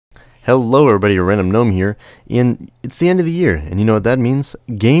Hello everybody, Random Gnome here, and it's the end of the year, and you know what that means?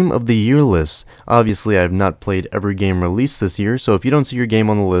 Game of the Year list. Obviously I have not played every game released this year, so if you don't see your game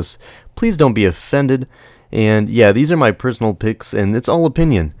on the list, please don't be offended. And yeah, these are my personal picks, and it's all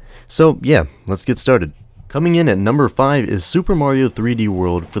opinion. So yeah, let's get started. Coming in at number 5 is Super Mario 3D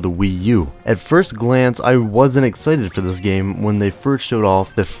World for the Wii U. At first glance, I wasn't excited for this game when they first showed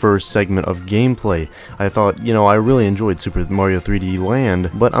off the first segment of gameplay. I thought, I really enjoyed Super Mario 3D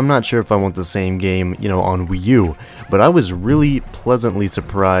Land, but I'm not sure if I want the same game, on Wii U. But I was really pleasantly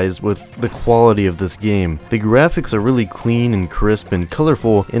surprised with the quality of this game. The graphics are really clean and crisp and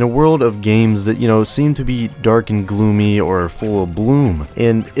colorful in a world of games that, seem to be dark and gloomy or full of bloom.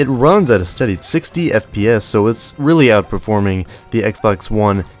 And it runs at a steady 60 FPS. So it's really outperforming the Xbox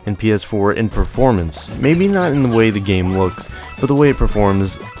One and PS4 in performance. Maybe not in the way the game looks, but the way it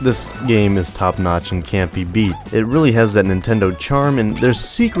performs, this game is top notch and can't be beat. It really has that Nintendo charm, and there's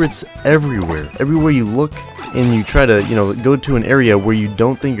secrets everywhere. Everywhere you look and you try to, go to an area where you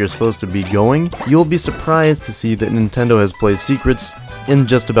don't think you're supposed to be going, you'll be surprised to see that Nintendo has placed secrets in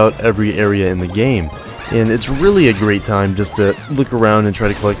just about every area in the game. And it's really a great time just to look around and try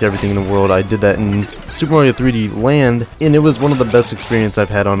to collect everything in the world. I did that in Super Mario 3D Land, and it was one of the best experiences I've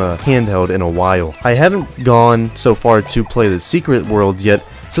had on a handheld in a while. I haven't gone so far to play the secret worlds yet,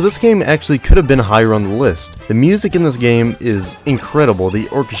 so this game actually could have been higher on the list. The music in this game is incredible, the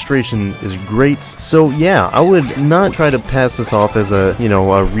orchestration is great, so yeah, I would not try to pass this off as a,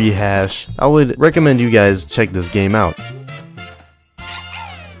 a rehash. I would recommend you guys check this game out.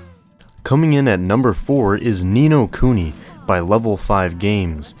 Coming in at number 4 is Ni no Kuni by Level 5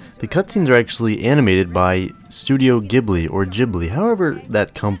 Games. The cutscenes are actually animated by Studio Ghibli, or Ghibli, however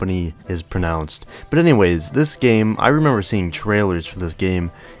that company is pronounced. But anyways, this game, I remember seeing trailers for this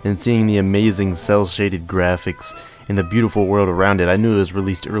game and seeing the amazing cel-shaded graphics and the beautiful world around it. I knew it was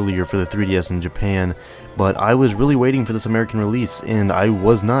released earlier for the 3DS in Japan, but I was really waiting for this American release, and I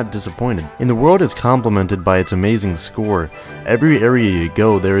was not disappointed. And the world is complemented by its amazing score. Every area you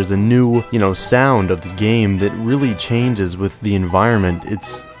go, there is a new, sound of the game that really changes with the environment.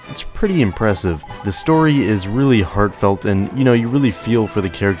 It's pretty impressive. The story is really heartfelt, and you really feel for the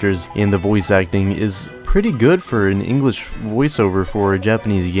characters, and the voice acting is pretty good for an English voiceover for a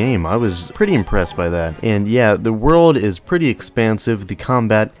Japanese game. I was pretty impressed by that. And yeah, the world is pretty expansive. The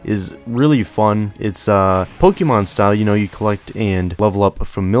combat is really fun. It's Pokemon style, you collect and level up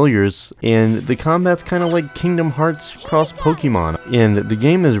familiars, and the combat's kind of like Kingdom Hearts cross Pokemon. And the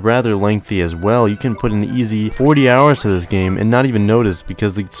game is rather lengthy as well. You can put an easy 40 hours to this game and not even notice,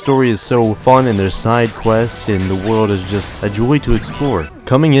 because the story is so fun and there's side quests and the world is just a joy to explore.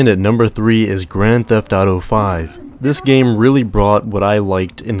 Coming in at number 3 is Grand Theft Auto 5. This game really brought what I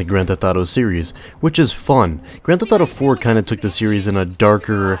liked in the Grand Theft Auto series, which is fun. Grand Theft Auto 4 kind of took the series in a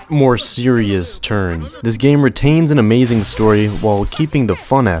darker, more serious turn. This game retains an amazing story while keeping the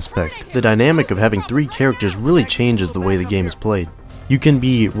fun aspect. The dynamic of having 3 characters really changes the way the game is played. You can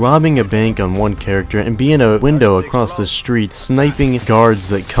be robbing a bank on one character and be in a window across the street sniping guards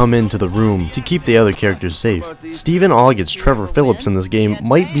that come into the room to keep the other characters safe. Stephen Augut's Trevor Phillips in this game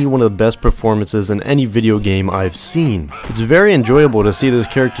might be one of the best performances in any video game I've seen. It's very enjoyable to see this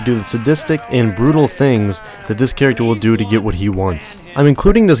character do the sadistic and brutal things that this character will do to get what he wants. I'm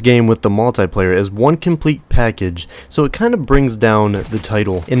including this game with the multiplayer as one complete package, so it kind of brings down the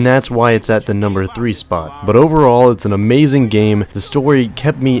title, and that's why it's at the number 3 spot. But overall, it's an amazing game. The story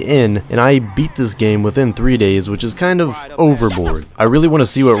kept me in, and I beat this game within 3 days, which is kind of overboard. I really want to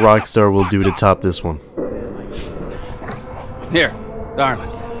see what Rockstar will do to top this one. Here, darling,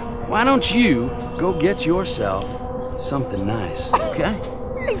 why don't you go get yourself something nice, okay?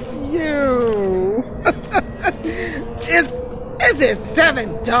 Thank you. It's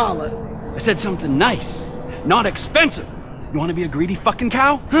 $7. I said something nice, not expensive. You want to be a greedy fucking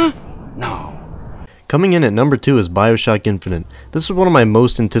cow, huh? No. Coming in at number 2 is BioShock Infinite. This was one of my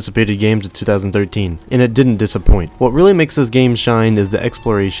most anticipated games of 2013, and it didn't disappoint. What really makes this game shine is the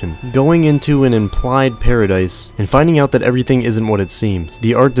exploration. Going into an implied paradise and finding out that everything isn't what it seems.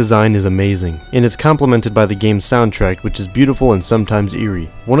 The art design is amazing, and it's complemented by the game's soundtrack, which is beautiful and sometimes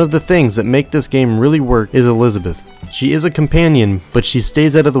eerie. One of the things that make this game really work is Elizabeth. She is a companion, but she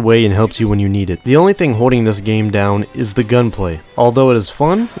stays out of the way and helps you when you need it. The only thing holding this game down is the gunplay. Although it is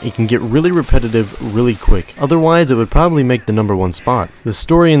fun, it can get really repetitive really quick. Otherwise, it would probably make the number 1 spot. The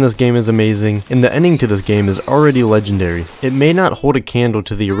story in this game is amazing, and the ending to this game is already legendary. It may not hold a candle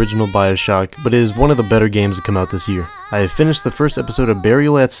to the original BioShock, but it is one of the better games to come out this year. I have finished the first episode of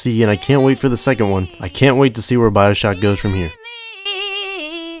Burial at Sea, and I can't wait for the second one. I can't wait to see where BioShock goes from here.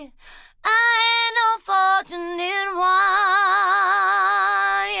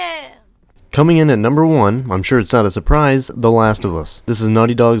 Coming in at number 1, I'm sure it's not a surprise, The Last of Us. This is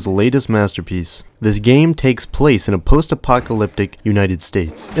Naughty Dog's latest masterpiece. This game takes place in a post-apocalyptic United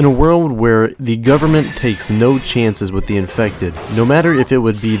States, in a world where the government takes no chances with the infected. No matter if it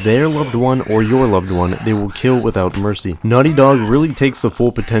would be their loved one or your loved one, they will kill without mercy. Naughty Dog really takes the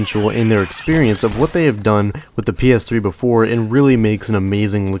full potential in their experience of what they have done with the PS3 before and really makes an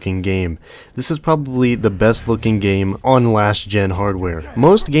amazing looking game. This is probably the best looking game on last gen hardware.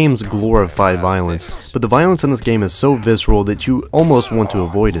 Most games glorify violence, but the violence in this game is so visceral that you almost want to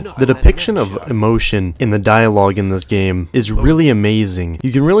avoid it. The depiction of emotion in the dialogue in this game is really amazing.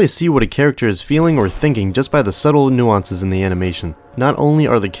 You can really see what a character is feeling or thinking just by the subtle nuances in the animation. Not only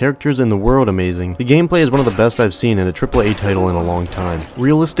are the characters in the world amazing, the gameplay is one of the best I've seen in a AAA title in a long time.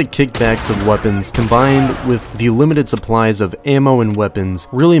 Realistic kickbacks of weapons combined with the limited supplies of ammo and weapons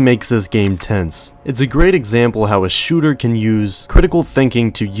really makes this game tense. It's a great example how a shooter can use critical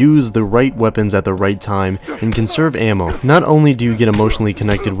thinking to use the right weapons at the right time and conserve ammo. Not only do you get emotionally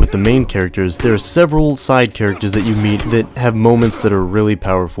connected with the main characters, there are several side characters that you meet that have moments that are really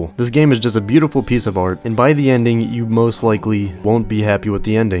powerful. This game is just a beautiful piece of art, and by the ending you most likely won't be happy with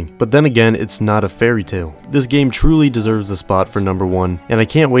the ending. But then again, it's not a fairy tale. This game truly deserves the spot for number 1, and I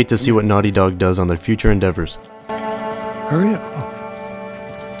can't wait to see what Naughty Dog does on their future endeavors. Hurry up.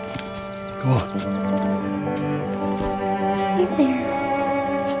 Go on. Hey there.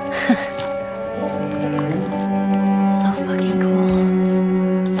 So fucking cool.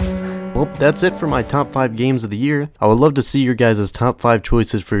 Well, that's it for my top 5 games of the year. I would love to see your guys' top 5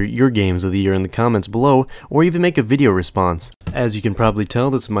 choices for your games of the year in the comments below, or even make a video response. As you can probably tell,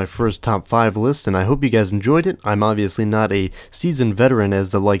 this is my first top 5 list, and I hope you guys enjoyed it. I'm obviously not a seasoned veteran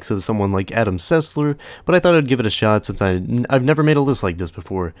as the likes of someone like Adam Sessler, but I thought I'd give it a shot since I've never made a list like this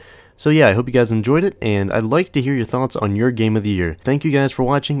before. So yeah, I hope you guys enjoyed it, and I'd like to hear your thoughts on your game of the year. Thank you guys for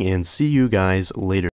watching, and see you guys later.